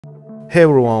Hey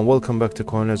everyone, welcome back to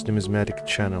COİN's numismatic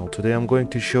channel. Today I'm going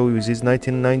to show you this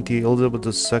 1990 Elizabeth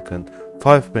II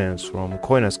 5 pence from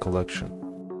COİN's collection.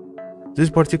 This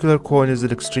particular coin is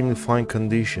in extremely fine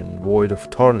condition, void of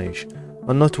tarnish,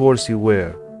 and not worthy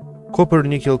wear. Copper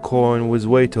nickel coin with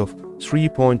weight of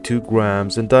 3.2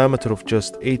 grams and diameter of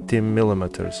just 18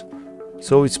 millimeters,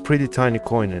 so it's pretty tiny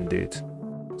coin indeed.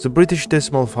 The British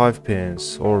decimal 5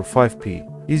 pence, or 5p,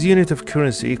 is unit of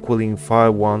currency equaling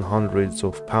 5/100ths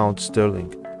of pounds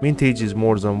sterling. Mintage is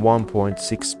more than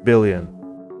 1.6 billion.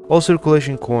 All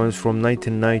circulation coins from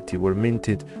 1990 were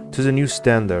minted to the new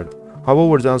standard.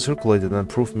 However, the uncirculated and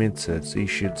proof mint sets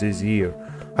issued this year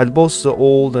had both the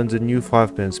old and the new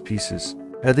 5 pence pieces.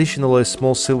 Additionally, a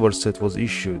small silver set was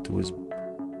issued with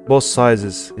both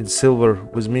sizes in silver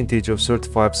with mintage of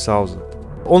 35,000.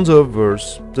 On the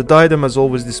obverse, the diadem as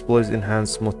always displays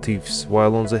enhanced motifs,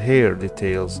 while on the hair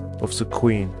details of the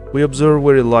queen we observe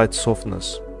very light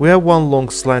softness. We have one long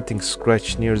slanting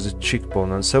scratch near the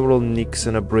cheekbone and several nicks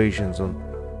and abrasions on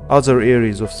other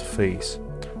areas of the face.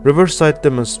 Reverse side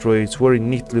demonstrates very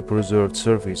neatly preserved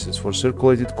surfaces for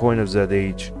circulated coin of that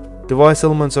age. Device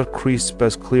elements are crisp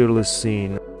as clearly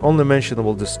seen. Only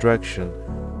mentionable distraction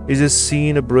is a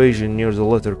seen abrasion near the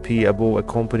letter P above,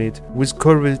 accompanied with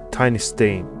curved tiny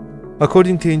stain.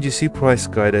 According to NGC price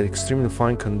guide, at extremely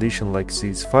fine condition like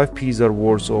these, 5p's are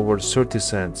worth over 30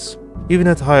 cents. Even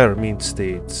at higher mint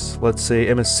states, let's say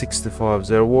MS65,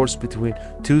 they are worth between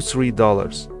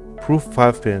 $2–3. Proof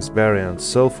 5 pence variants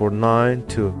sell for $9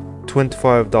 to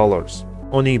 $25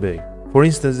 on eBay. For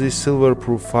instance, this silver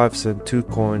proof 5 cent 2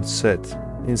 coin set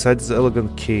inside the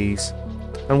elegant case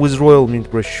and with Royal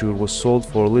Mint brochure was sold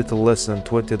for a little less than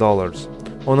 $20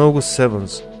 on August 7,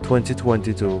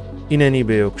 2022 in an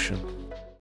eBay auction.